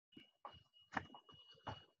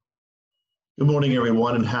Good morning,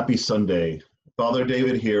 everyone, and happy Sunday. Father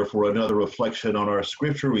David here for another reflection on our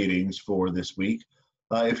scripture readings for this week.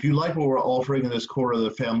 If you like what we're offering in this quarter of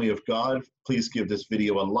the family of God, please give this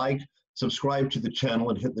video a like, subscribe to the channel,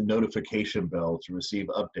 and hit the notification bell to receive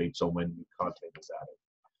updates on when new content is added.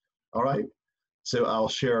 All right, so I'll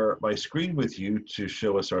share my screen with you to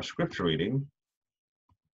show us our scripture reading.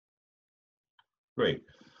 Great.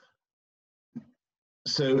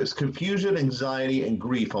 So it's confusion, anxiety, and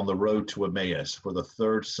grief on the road to Emmaus for the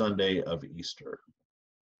third Sunday of Easter.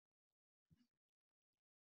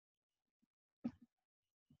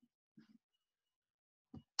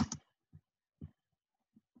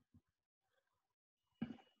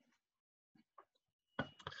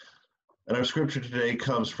 And our scripture today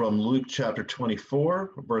comes from Luke chapter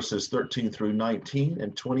 24, verses 13 through 19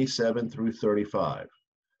 and 27 through 35.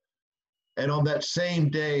 And on that same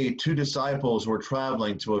day, two disciples were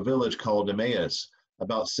traveling to a village called Emmaus,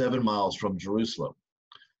 about 7 miles from Jerusalem.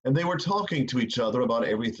 And they were talking to each other about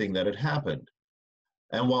everything that had happened.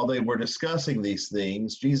 And while they were discussing these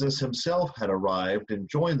things, Jesus himself had arrived and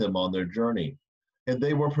joined them on their journey, and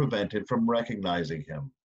they were prevented from recognizing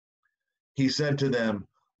him. He said to them,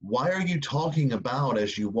 "Why are you talking about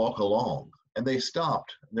as you walk along?" And they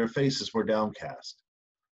stopped, and their faces were downcast.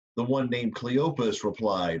 The one named Cleopas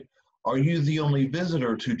replied, "Are you the only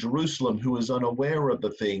visitor to Jerusalem who is unaware of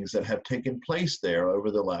the things that have taken place there over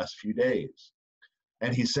the last few days?"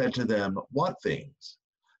 And he said to them, "What things?"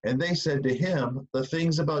 And they said to him, "The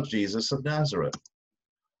things about Jesus of Nazareth."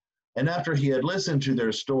 And after he had listened to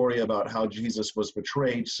their story about how Jesus was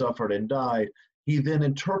betrayed, suffered, and died, he then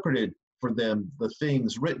interpreted for them the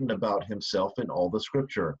things written about himself in all the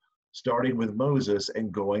scripture, starting with Moses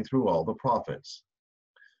and going through all the prophets.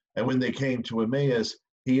 And when they came to Emmaus,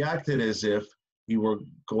 he acted as if he were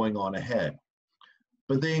going on ahead.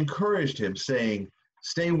 But they encouraged him, saying,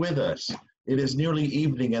 "Stay with us. It is nearly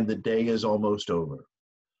evening and the day is almost over."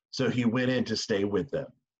 So he went in to stay with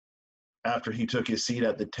them. After he took his seat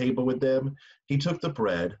at the table with them, he took the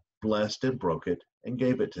bread, blessed and broke it, and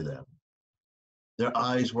gave it to them. Their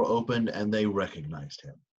eyes were opened and they recognized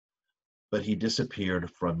him, but he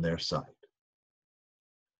disappeared from their sight.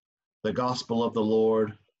 The gospel of the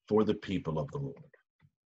Lord for the people of the Lord.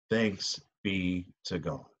 Thanks be to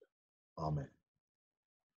God. Amen.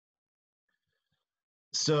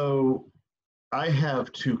 So I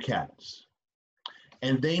have two cats,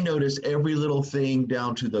 and they notice every little thing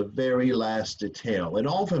down to the very last detail, and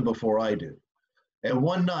often before I do. And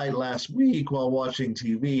one night last week, while watching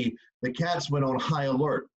TV, the cats went on high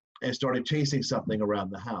alert and started chasing something around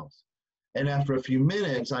the house. And after a few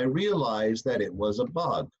minutes, I realized that it was a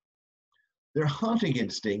bug. Their hunting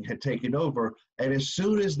instinct had taken over, and as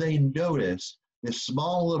soon as they noticed this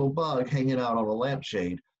small little bug hanging out on a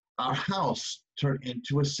lampshade, our house turned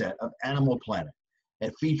into a set of Animal Planet,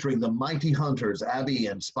 and featuring the mighty hunters, Abby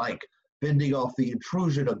and Spike, fending off the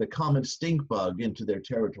intrusion of the common stink bug into their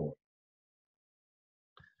territory.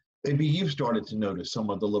 Maybe you've started to notice some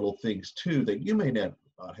of the little things too that you may not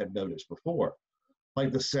have noticed before,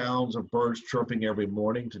 like the sounds of birds chirping every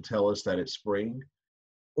morning to tell us that it's spring.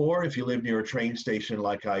 Or if you live near a train station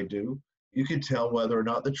like I do, you can tell whether or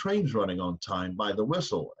not the train's running on time by the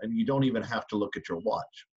whistle, and you don't even have to look at your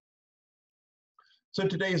watch. So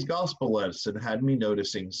today's gospel lesson had me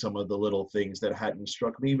noticing some of the little things that hadn't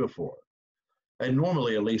struck me before. And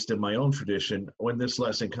normally, at least in my own tradition, when this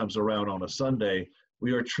lesson comes around on a Sunday,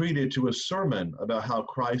 we are treated to a sermon about how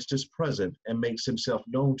Christ is present and makes himself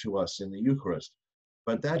known to us in the Eucharist.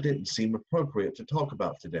 But that didn't seem appropriate to talk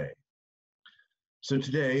about today. So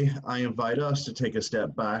today, I invite us to take a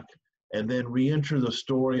step back and then re-enter the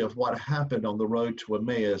story of what happened on the road to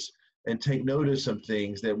Emmaus and take notice of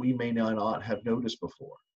things that we may not have noticed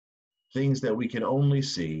before, things that we can only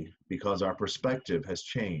see because our perspective has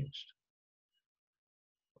changed.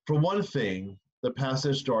 For one thing, the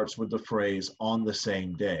passage starts with the phrase, "on the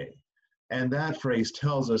same day." And that phrase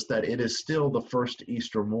tells us that it is still the first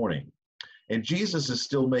Easter morning. And Jesus is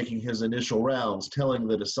still making his initial rounds, telling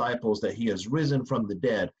the disciples that he has risen from the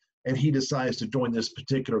dead, and he decides to join this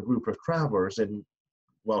particular group of travelers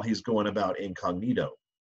while he's going about incognito.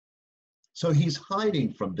 So he's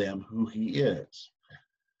hiding from them who he is.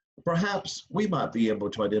 Perhaps we might be able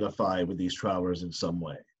to identify with these travelers in some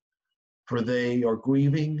way, for they are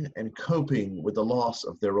grieving and coping with the loss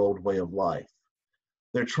of their old way of life.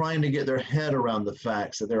 They're trying to get their head around the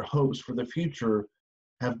facts that their hopes for the future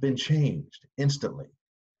have been changed instantly.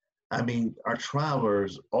 I mean, our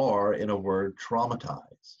travelers are, in a word,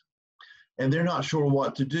 traumatized. And they're not sure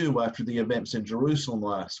what to do after the events in Jerusalem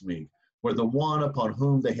last week, where the one upon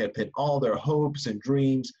whom they had pinned all their hopes and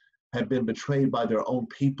dreams have been betrayed by their own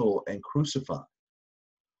people and crucified.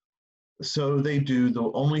 So they do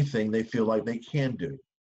the only thing they feel like they can do.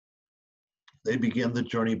 They begin the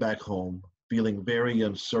journey back home, feeling very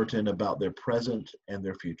uncertain about their present and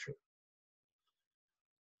their future.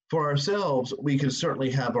 For ourselves, we can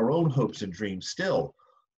certainly have our own hopes and dreams still,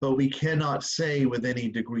 but we cannot say with any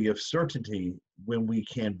degree of certainty when we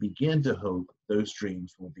can begin to hope those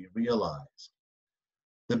dreams will be realized.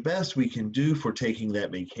 The best we can do for taking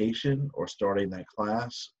that vacation or starting that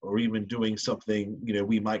class or even doing something,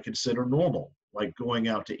 we might consider normal, like going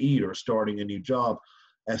out to eat or starting a new job,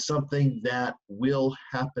 as something that will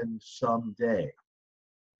happen someday.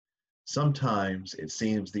 Sometimes it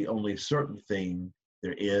seems the only certain thing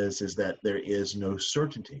there is that there is no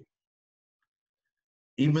certainty.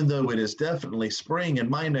 Even though it is definitely spring in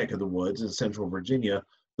my neck of the woods in central Virginia,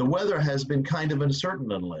 the weather has been kind of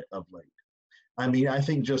uncertain of late. I mean, I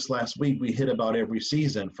think just last week we hit about every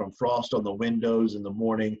season, from frost on the windows in the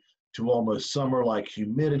morning to almost summer-like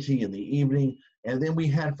humidity in the evening, and then we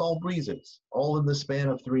had fall breezes, all in the span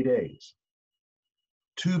of 3 days.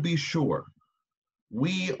 To be sure,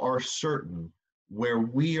 we are certain where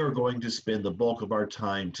we are going to spend the bulk of our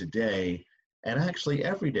time today, and actually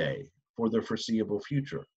every day for the foreseeable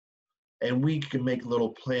future. And we can make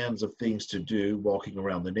little plans of things to do, walking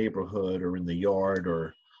around the neighborhood or in the yard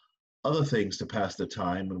or other things to pass the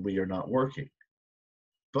time when we are not working.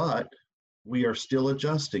 But we are still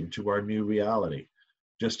adjusting to our new reality,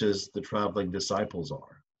 just as the traveling disciples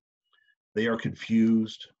are. They are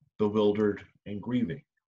confused, bewildered, and grieving,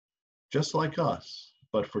 just like us,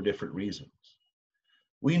 but for different reasons.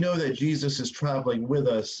 We know that Jesus is traveling with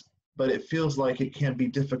us, but it feels like it can be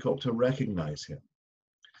difficult to recognize him.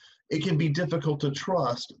 It can be difficult to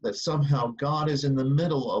trust that somehow God is in the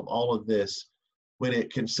middle of all of this, when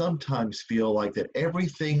it can sometimes feel like that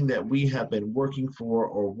everything that we have been working for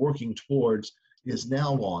or working towards is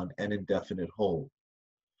now on an indefinite hold.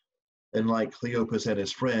 And like Cleopas and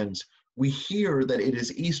his friends, we hear that it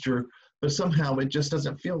is Easter, but somehow it just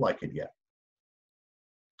doesn't feel like it yet.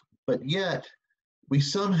 But yet, we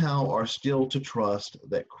somehow are still to trust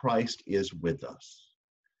that Christ is with us.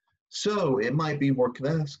 So it might be worth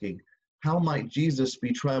asking, how might Jesus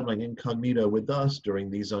be traveling incognito with us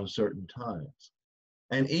during these uncertain times?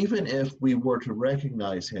 And even if we were to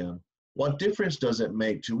recognize him, what difference does it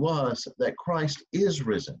make to us that Christ is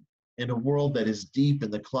risen in a world that is deep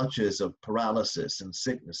in the clutches of paralysis and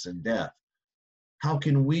sickness and death? How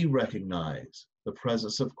can we recognize the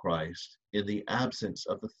presence of Christ in the absence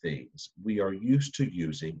of the things we are used to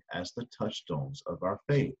using as the touchstones of our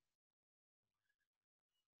faith?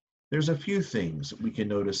 There's a few things we can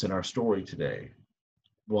notice in our story today.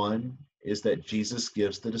 One is that Jesus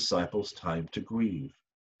gives the disciples time to grieve.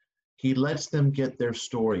 He lets them get their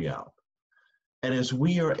story out. And as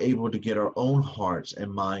we are able to get our own hearts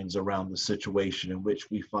and minds around the situation in which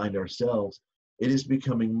we find ourselves, it is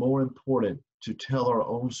becoming more important to tell our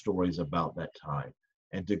own stories about that time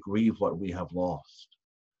and to grieve what we have lost.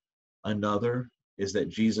 Another is that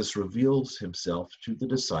Jesus reveals himself to the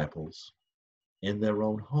disciples in their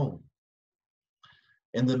own home.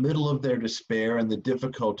 In the middle of their despair and the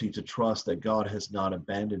difficulty to trust that God has not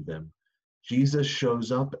abandoned them, Jesus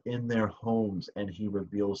shows up in their homes and he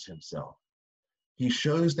reveals himself. He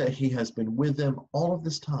shows that he has been with them all of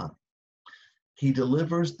this time. He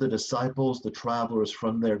delivers the disciples, the travelers,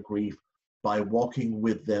 from their grief by walking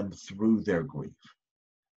with them through their grief.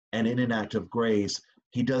 And in an act of grace,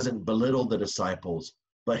 he doesn't belittle the disciples,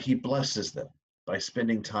 but he blesses them by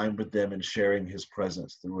spending time with them and sharing his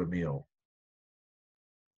presence through a meal.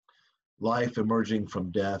 Life emerging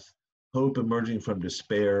from death, hope emerging from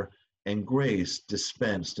despair, and grace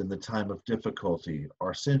dispensed in the time of difficulty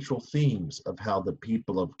are central themes of how the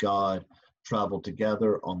people of God travel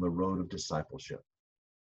together on the road of discipleship.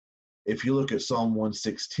 If you look at Psalm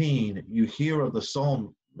 116, you hear of the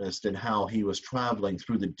psalmist and how he was traveling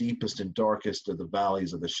through the deepest and darkest of the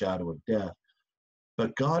valleys of the shadow of death.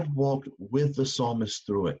 But God walked with the psalmist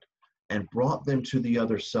through it and brought them to the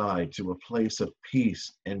other side, to a place of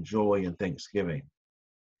peace and joy and thanksgiving.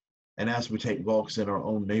 And as we take walks in our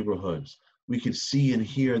own neighborhoods, we can see and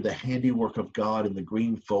hear the handiwork of God in the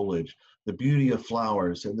green foliage, the beauty of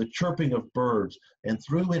flowers, and the chirping of birds. And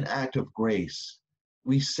through an act of grace,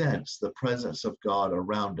 we sense the presence of God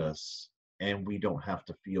around us, and we don't have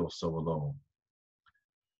to feel so alone.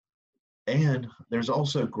 And there's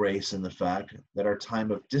also grace in the fact that our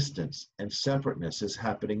time of distance and separateness is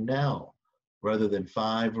happening now, rather than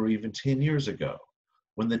 5 or even 10 years ago,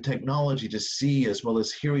 when the technology to see as well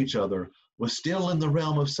as hear each other was still in the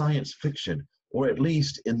realm of science fiction, or at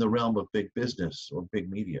least in the realm of big business or big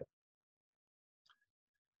media.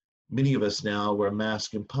 Many of us now wear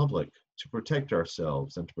masks in public to protect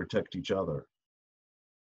ourselves and to protect each other.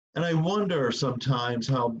 And I wonder sometimes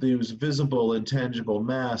how those visible and tangible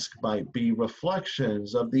masks might be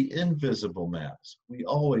reflections of the invisible mask we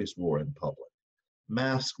always wore in public,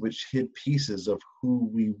 masks which hid pieces of who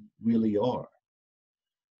we really are.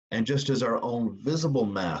 And just as our own visible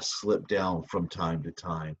masks slip down from time to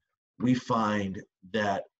time, we find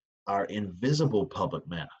that our invisible public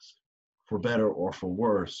masks, for better or for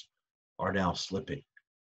worse, are now slipping.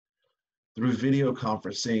 Through video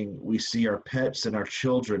conferencing, we see our pets and our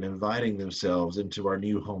children inviting themselves into our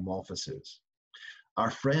new home offices.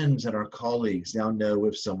 Our friends and our colleagues now know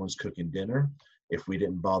if someone's cooking dinner, if we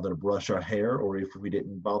didn't bother to brush our hair, or if we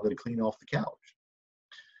didn't bother to clean off the couch.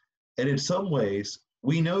 And in some ways,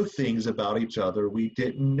 we know things about each other we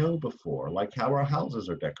didn't know before, like how our houses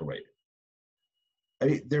are decorated.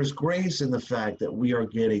 There's grace in the fact that we are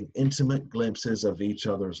getting intimate glimpses of each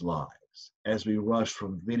other's lives as we rush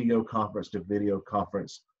from video conference to video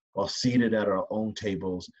conference while seated at our own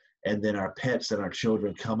tables, and then our pets and our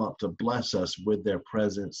children come up to bless us with their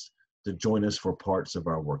presence to join us for parts of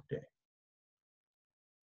our workday.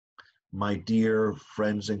 My dear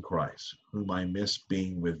friends in Christ, whom I miss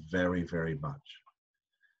being with very, very much,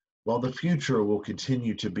 while the future will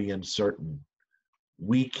continue to be uncertain,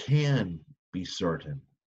 we can be certain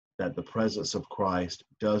that the presence of Christ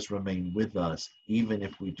does remain with us, even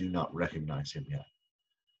if we do not recognize him yet.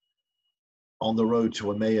 On the road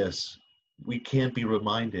to Emmaus, we can be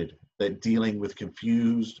reminded that dealing with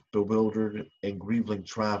confused, bewildered, and grieving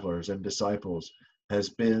travelers and disciples has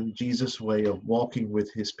been Jesus' way of walking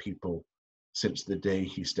with his people since the day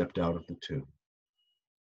he stepped out of the tomb.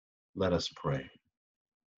 Let us pray.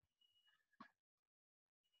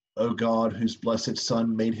 O God, whose blessed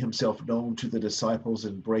Son made himself known to the disciples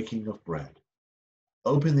in breaking of bread,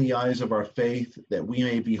 open the eyes of our faith that we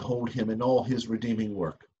may behold him in all his redeeming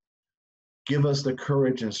work. Give us the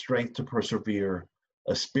courage and strength to persevere,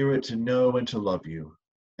 a spirit to know and to love you,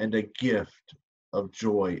 and a gift of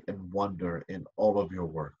joy and wonder in all of your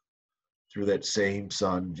work. Through that same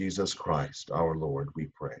Son, Jesus Christ, our Lord, we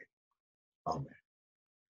pray. Amen.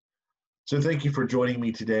 So thank you for joining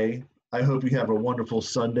me today. I hope you have a wonderful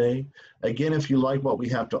Sunday. Again, if you like what we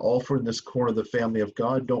have to offer in this corner of the family of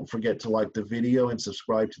God, don't forget to like the video and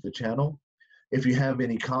subscribe to the channel. If you have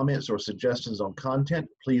any comments or suggestions on content,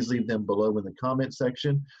 please leave them below in the comment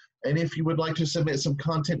section. And if you would like to submit some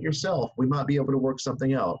content yourself, we might be able to work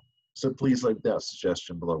something out. So please leave that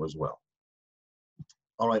suggestion below as well.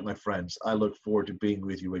 All right, my friends, I look forward to being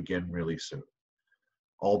with you again really soon.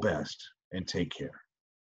 All best and take care.